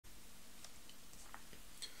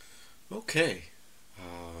Okay,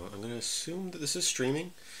 I'm going to assume that this is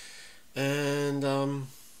streaming, and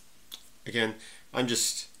again, I'm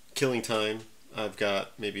just killing time. I've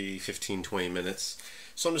got maybe 15-20 minutes,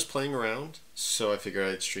 so I'm just playing around, so I figured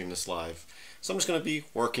I'd stream this live. So I'm just going to be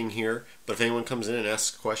working here, but if anyone comes in and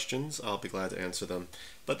asks questions, I'll be glad to answer them.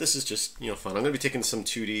 But this is just, fun. I'm going to be taking some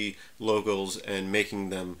 2D logos and making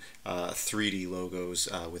them 3D logos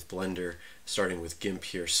with Blender, starting with GIMP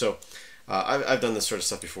here. So I've done this sort of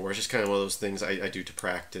stuff before. It's just kind of one of those things I do to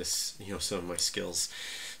practice, some of my skills.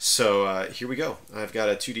 So here we go. I've got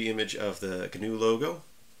a 2D image of the GNU logo,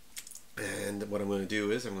 and what I'm going to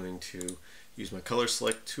do is I'm going to use my color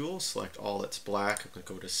select tool, select all that's black. I'm going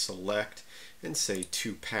to go to select and say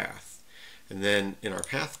to path. And then in our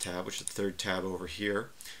path tab, which is the third tab over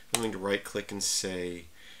here, I'm going to right click and say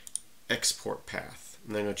export path.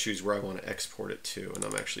 And then I'm going to choose where I want to export it to. And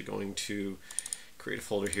I'm actually going to create a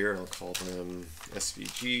folder here, and I'll call them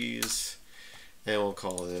SVGs, and we'll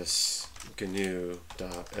call this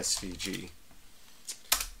GNU.svg.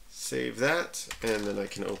 Save that, and then I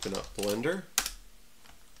can open up Blender.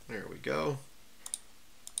 There we go.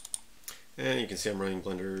 And you can see I'm running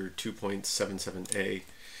Blender 2.77a.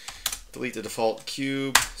 Delete the default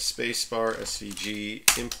cube, spacebar,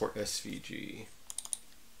 SVG, import SVG,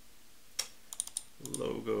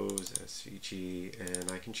 logos, SVG,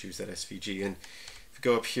 and I can choose that SVG. And if you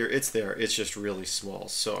go up here, it's there. It's just really small.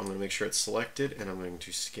 So I'm going to make sure it's selected, and I'm going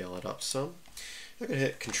to scale it up some. I'm going to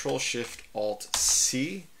hit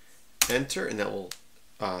Control-Shift-Alt-C, Enter, and that will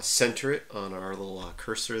center it on our little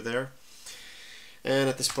cursor there. And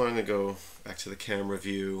at this point, I'm going to go back to the camera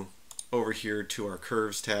view, over here to our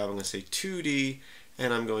Curves tab. I'm going to say 2D,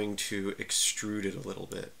 and I'm going to extrude it a little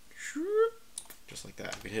bit. Just like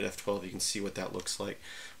that. You can hit F12, you can see what that looks like.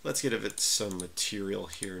 Let's give it some material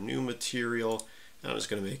here. New material, and I'm just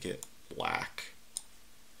going to make it black.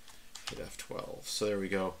 Hit F12. So there we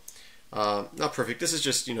go. Not perfect. This is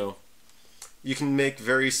just, you can make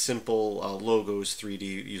very simple logos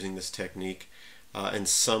 3D using this technique, and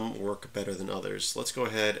some work better than others. Let's go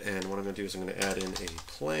ahead, and what I'm going to do is I'm going to add in a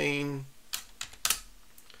plane,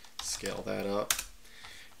 scale that up,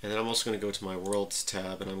 and then I'm also going to go to my Worlds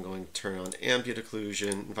tab, and I'm going to turn on Ambient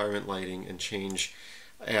Occlusion, Environment Lighting, and change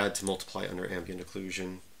Add to Multiply under Ambient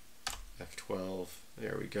Occlusion. F12.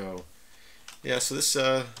 There we go. Yeah, so this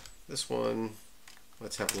one,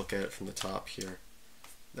 let's have a look at it from the top here.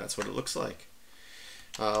 That's what it looks like.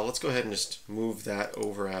 Let's go ahead and just move that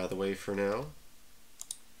over out of the way for now.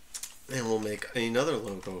 And we'll make another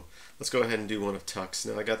logo. Let's go ahead and do one of Tux.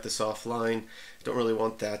 Now I got this offline. I don't really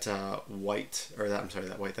want that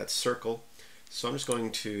that circle. So I'm just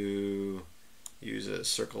going to use a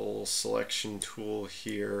circle selection tool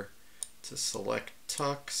here to select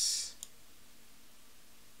Tux,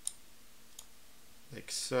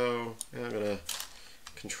 like so. And I'm going to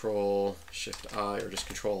Control-Shift-I, or just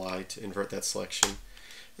Control-I to invert that selection,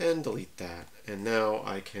 and delete that. And now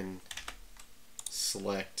I can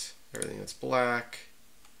select everything that's black.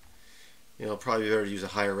 Probably better to use a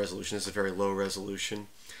higher resolution. This is a very low resolution.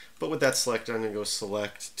 But with that selected, I'm going to go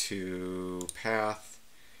select to path.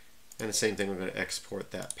 And the same thing, we're going to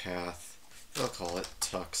export that path. I'll call it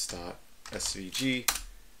tux.svg.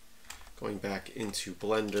 Going back into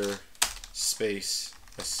Blender, space,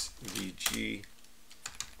 SVG.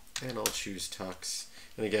 And I'll choose Tux.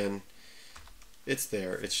 And again, it's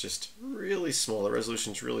there. It's just really small. The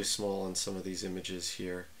resolution's really small on some of these images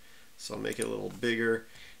here. So I'll make it a little bigger.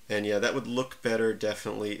 And yeah, that would look better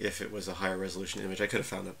definitely if it was a higher resolution image. I could have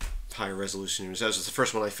found a higher resolution image. That was just the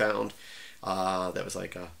first one I found. That was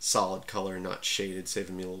like a solid color, not shaded,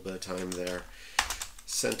 saving me a little bit of time there.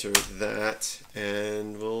 Center that,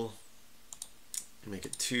 and we'll make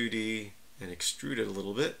it 2D and extrude it a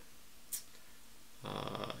little bit.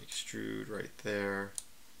 Extrude right there.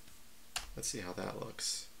 Let's see how that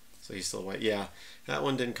looks. So he's still white. Yeah, that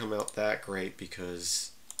one didn't come out that great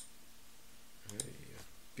because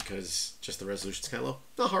just the resolution's kind of low.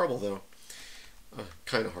 Not horrible though.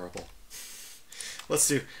 Kind of horrible.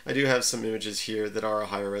 I do have some images here that are a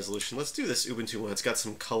higher resolution. Let's do this Ubuntu one. It's got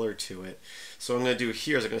some color to it. So what I'm going to do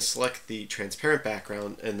here is I'm going to select the transparent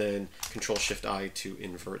background and then Control-Shift-I to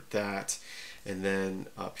invert that. And then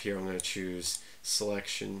up here I'm going to choose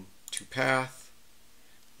selection to path.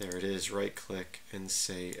 There it is. Right click and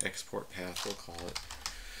say export path. We'll call it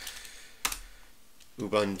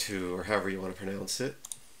Ubuntu, or however you want to pronounce it.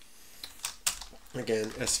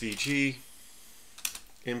 Again, SVG.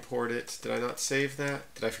 Import it. Did I not save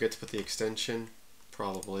that? Did I forget to put the extension?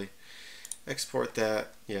 Probably. Export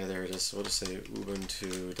that. Yeah, there it is. So we'll just say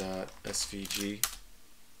ubuntu.svg.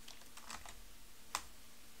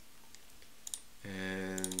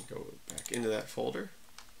 And go into that folder.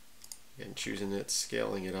 Again, choosing it,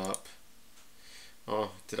 scaling it up.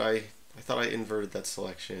 Oh, I thought I inverted that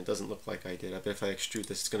selection. It doesn't look like I did. I bet if I extrude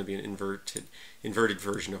this, it's going to be an inverted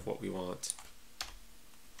version of what we want.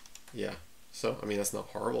 Yeah. So, I mean, that's not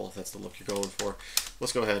horrible if that's the look you're going for.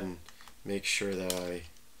 Let's go ahead and make sure that I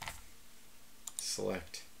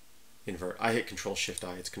select invert. I hit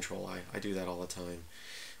Control-Shift-I. It's Control-I. I do that all the time.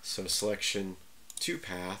 So, selection to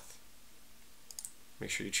path. Make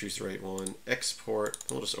sure you choose the right one. Export.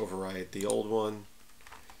 And we'll just override the old one.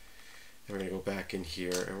 And we're going to go back in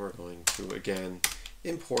here and we're going to, again,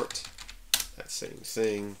 import that same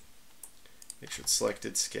thing. Make sure it's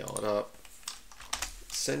selected. Scale it up.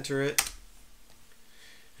 Center it.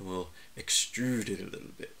 And we'll extrude it a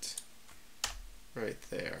little bit. Right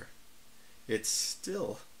there. It's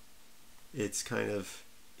kind of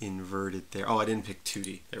inverted there. Oh, I didn't pick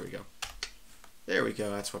 2D. There we go. There we go.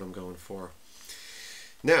 That's what I'm going for.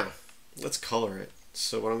 Now, let's color it.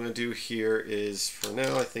 So what I'm going to do here is, for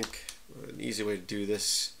now, I think an easy way to do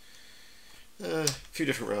this, a few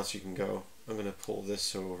different routes you can go. I'm going to pull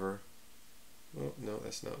this over. Oh, no,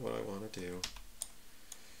 that's not what I want to do.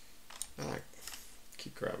 I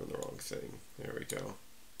keep grabbing the wrong thing. There we go.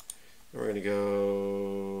 And we're going to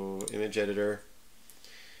go image editor.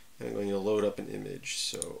 And I'm going to load up an image.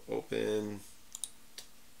 So open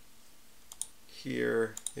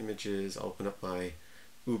here, images. I'll open up my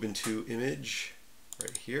Ubuntu image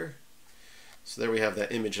right here. So there we have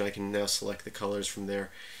that image, and I can now select the colors from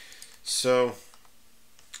there. So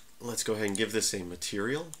let's go ahead and give this a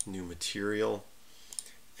material, new material.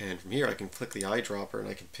 And from here I can click the eyedropper and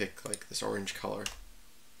I can pick like this orange color.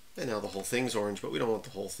 And now the whole thing's orange, but we don't want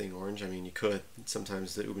the whole thing orange. I mean, you could.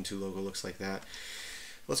 Sometimes the Ubuntu logo looks like that.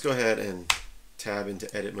 Let's go ahead and tab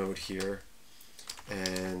into edit mode here.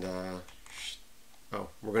 And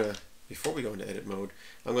before we go into edit mode,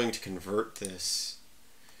 I'm going to convert this,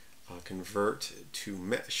 convert to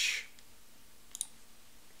mesh.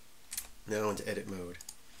 Now into edit mode.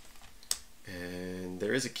 And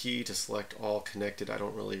there is a key to select all connected. I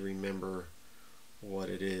don't really remember what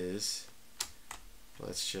it is.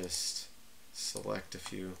 Let's just select a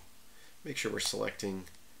few. Make sure we're selecting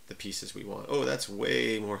the pieces we want. Oh, that's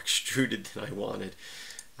way more extruded than I wanted.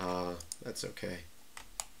 That's okay.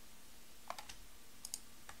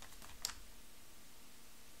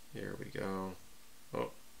 Here we go.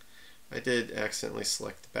 Oh, I did accidentally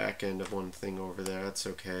select the back end of one thing over there. That's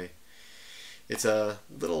okay. It's a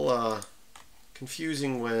little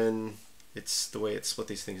confusing when it's the way it split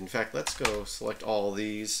these things. In fact, let's go select all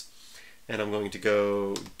these. And I'm going to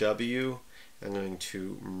go W. I'm going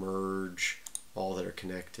to merge all that are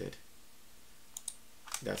connected.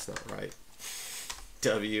 That's not right.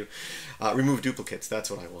 W. Remove duplicates. That's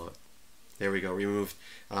what I want. There we go. Removed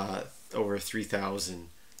over 3,000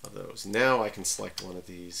 of those. Now I can select one of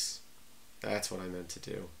these. That's what I meant to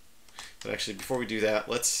do. But actually, before we do that,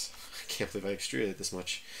 I can't believe I extruded this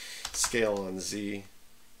much. Scale on Z.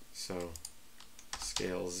 So,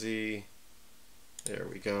 scale Z. There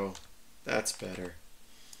we go. That's better.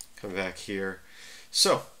 Come back here.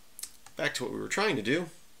 So, back to what we were trying to do.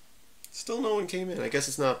 Still no one came in. I guess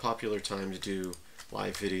it's not a popular time to do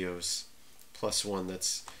live videos. Plus one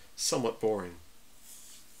that's somewhat boring.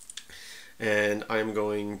 And I'm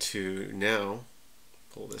going to now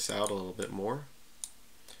pull this out a little bit more.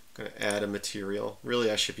 I'm going to add a material.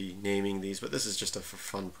 Really, I should be naming these, but this is just a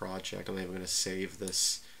fun project. I'm not even going to save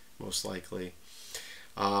this, most likely.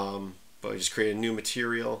 But I just create a new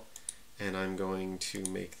material. And I'm going to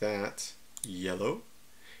make that yellow,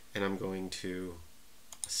 and I'm going to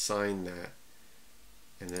assign that,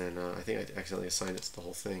 and then I think I accidentally assigned it to the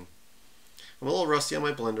whole thing. I'm a little rusty on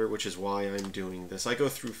my Blender, which is why I'm doing this. I go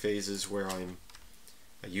through phases where I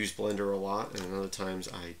use Blender a lot, and other times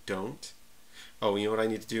I don't. Oh, you know what I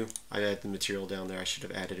need to do? I add the material down there. I should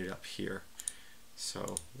have added it up here.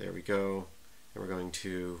 So there we go, and we're going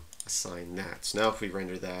to assign that. So now if we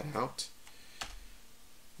render that out,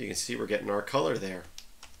 you can see we're getting our color there.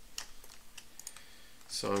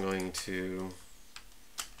 So I'm going to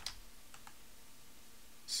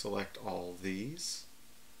select all these.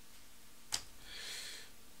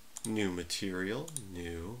 New material,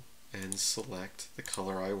 new, and select the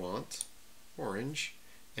color I want, orange,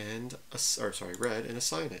 and red, and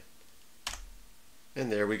assign it.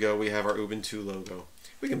 And there we go. We have our Ubuntu logo.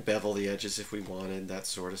 We can bevel the edges if we wanted, that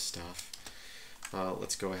sort of stuff.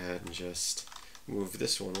 Let's go ahead and just move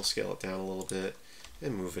this one. We'll scale it down a little bit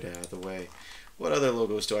and move it out of the way. What other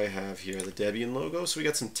logos do I have here? The Debian logo. So we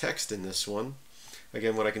got some text in this one.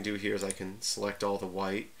 Again, what I can do here is I can select all the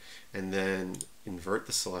white and then invert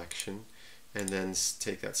the selection and then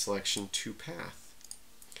take that selection to path.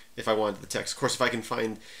 if I wanted the text. Of course, if I can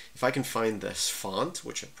find this font,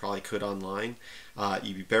 which I probably could online,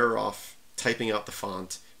 you'd be better off typing out the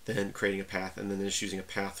font than creating a path and then just using a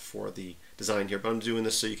path for the design here. But I'm doing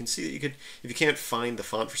this so you can see that you could, if you can't find the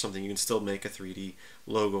font for something, you can still make a 3D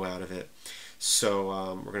logo out of it. So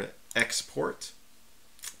we're going to export,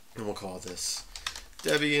 and we'll call this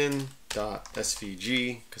Debian.svg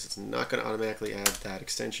because it's not going to automatically add that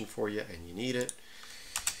extension for you, and you need it.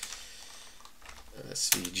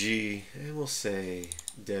 SVG, and we'll say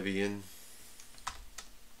Debian.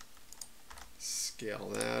 Scale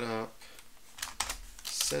that up.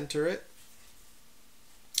 Center it.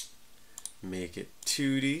 Make it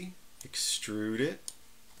 2D. Extrude it.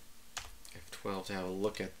 F12 to have a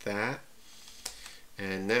look at that.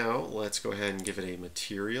 And now let's go ahead and give it a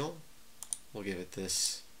material. We'll give it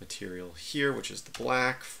this material here, which is the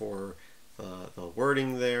black for the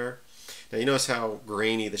wording there. Now you notice how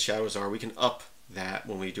grainy the shadows are. We can up that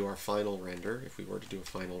when we do our final render, if we were to do a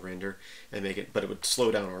final render, and make it, but it would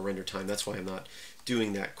slow down our render time. That's why I'm not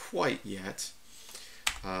doing that quite yet.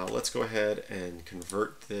 Let's go ahead and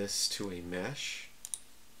convert this to a mesh.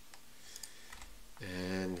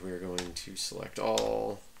 And we're going to select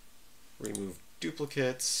all, remove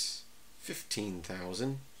duplicates,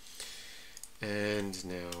 15,000. And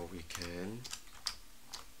now we can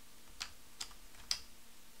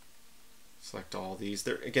select all these.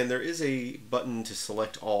 Again, there is a button to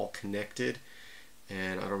select all connected,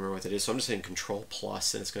 and I don't remember what that is, so I'm just saying Control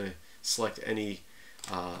plus, and it's going to select any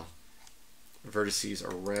vertices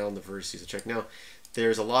around the vertices I check. Now,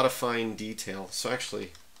 there's a lot of fine detail, so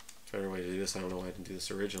actually, better way to do this, I don't know why I didn't do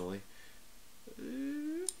this originally.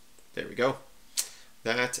 There we go.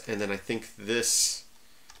 That, and then I think this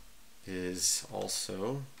is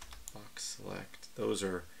also box select. Those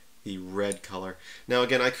are the red color. Now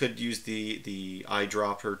again, I could use the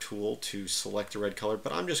eyedropper tool to select a red color,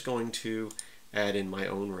 but I'm just going to add in my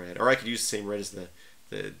own red, or I could use the same red as the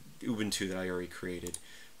Ubuntu that I already created.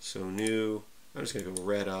 So new, I'm just going to go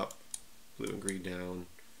red up, blue and green down,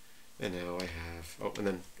 and now I have, oh, and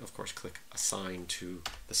then of course click assign to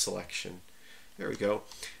the selection. There we go.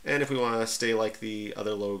 And if we want to stay like the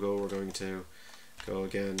other logo, we're going to go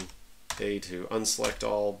again, A to unselect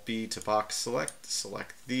all, B to box select,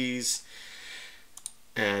 select these,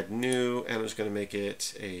 add new, and I'm just going to make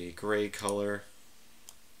it a gray color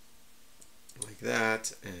like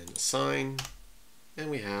that, and assign, and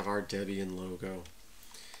we have our Debian logo.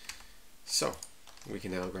 So we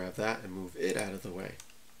can now grab that and move it out of the way.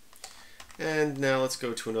 And now let's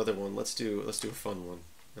go to another one. Let's do a fun one.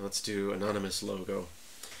 Now let's do anonymous logo.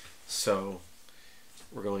 So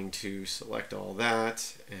we're going to select all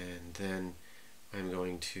that, and then I'm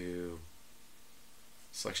going to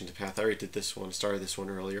selection to path. I already did this one, started this one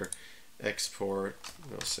earlier. Export,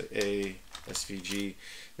 I'll say A, SVG.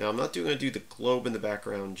 Now I'm not going to do the globe in the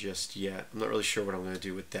background just yet. I'm not really sure what I'm going to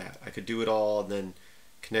do with that. I could do it all and then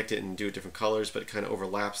connect it and do it different colors, but it kind of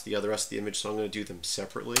overlaps the rest of the image, so I'm going to do them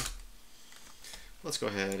separately. Let's go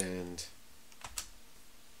ahead and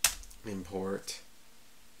import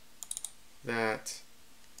that.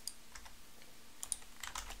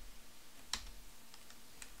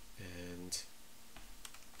 And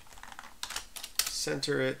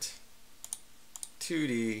center it,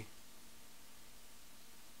 2D,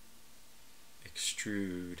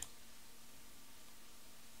 extrude.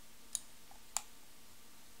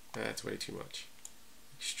 That's way too much.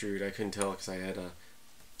 Extrude, I couldn't tell because I had a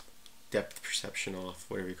depth perception off,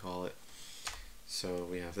 whatever you call it. So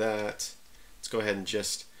we have that. Let's go ahead and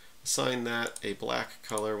just assign that a black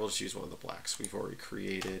color. We'll just use one of the blacks we've already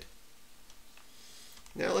created.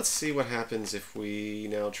 Now let's see what happens if we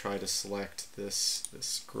now try to select this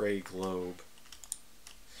gray globe.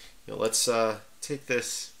 Now let's take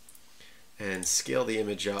this and scale the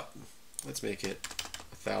image up. Let's make it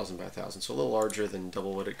 1,000 by 1,000, so a little larger than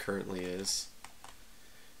double what it currently is.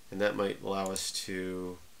 And that might allow us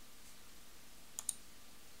to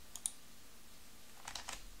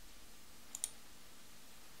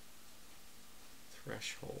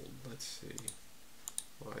threshold. Let's see.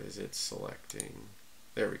 Why is it selecting?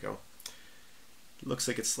 There we go. Looks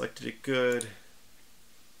like it selected it good.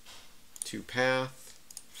 To path,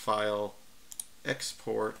 file,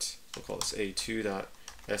 export. We'll call this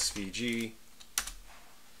a2.svg.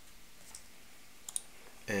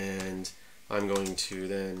 And I'm going to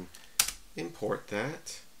then import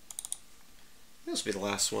that. This will be the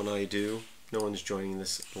last one I do. No one's joining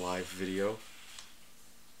this live video.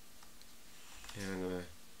 And I'm going to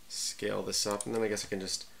scale this up, and then I guess I can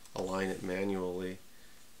just align it manually.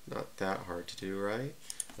 Not that hard to do, right?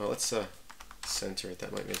 Well, let's center it.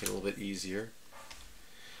 That might make it a little bit easier.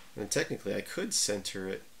 And technically I could center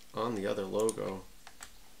it on the other logo.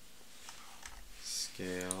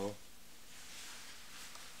 Scale,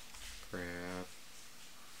 grab,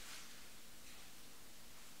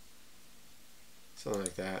 something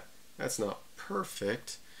like that. That's not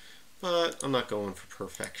perfect, but I'm not going for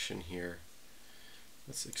perfection here.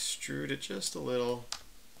 Let's extrude it just a little.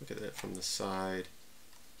 Look at that from the side.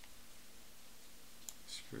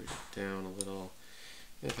 Extrude it down a little.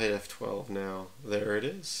 If I hit F12 now, there it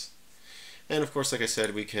is. And of course, like I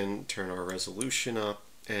said, we can turn our resolution up,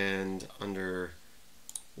 and under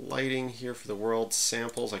lighting here for the world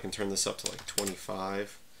samples, I can turn this up to like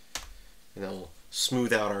 25, and that will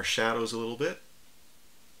smooth out our shadows a little bit.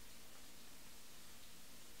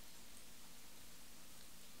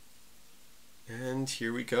 And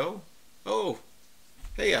here we go. Oh,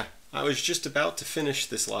 hey, I was just about to finish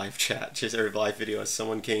this live chat, or live video, as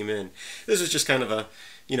someone came in. This was just kind of a,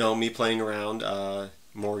 me playing around,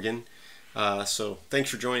 Morgan. So thanks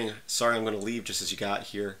for joining. Sorry I'm going to leave just as you got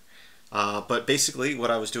here. But basically what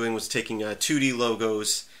I was doing was taking 2D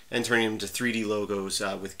logos and turning them into 3D logos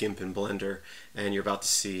with GIMP and Blender. And you're about to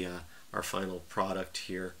see our final product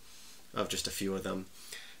here of just a few of them.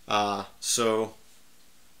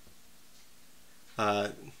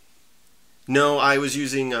 No, I was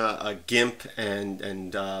using a GIMP and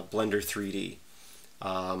Blender 3D.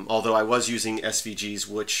 Although I was using SVGs,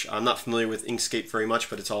 which I'm not familiar with Inkscape very much,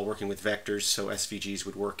 but it's all working with vectors, so SVGs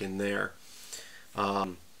would work in there.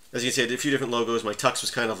 As you can see, I did a few different logos. My tux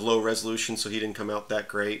was kind of low resolution, so he didn't come out that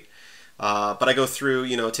great. But I go through,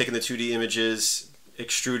 taking the 2D images,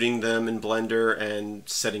 extruding them in Blender, and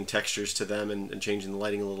setting textures to them, and changing the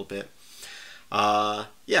lighting a little bit.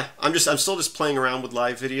 Yeah, I'm still just playing around with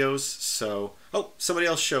live videos. So, oh, somebody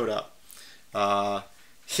else showed up.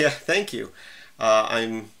 Yeah, thank you.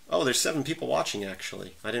 Oh, there's 7 people watching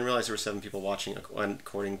actually. I didn't realize there were 7 people watching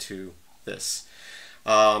according to this.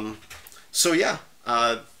 So yeah,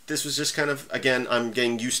 this was just kind of, again, I'm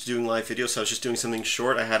getting used to doing live videos, so I was just doing something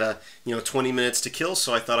short. I had 20 minutes to kill,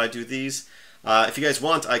 so I thought I'd do these. If you guys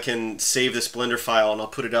want, I can save this Blender file and I'll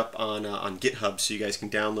put it up on GitHub so you guys can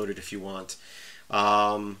download it if you want.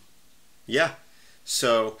 Yeah,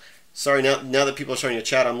 so sorry, now that people are starting to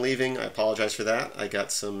chat, I'm leaving. I apologize for that. I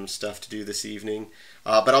got some stuff to do this evening.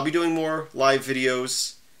 But I'll be doing more live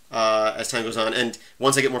videos as time goes on, and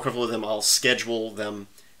once I get more comfortable with them, I'll schedule them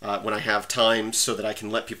when I have time so that I can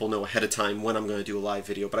let people know ahead of time when I'm going to do a live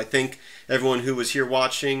video. But I thank everyone who was here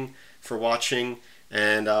for watching,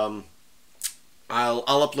 and I'll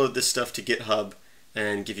upload this stuff to GitHub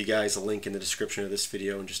and give you guys a link in the description of this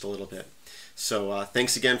video in just a little bit. So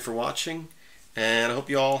thanks again for watching, and I hope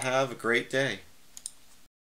you all have a great day.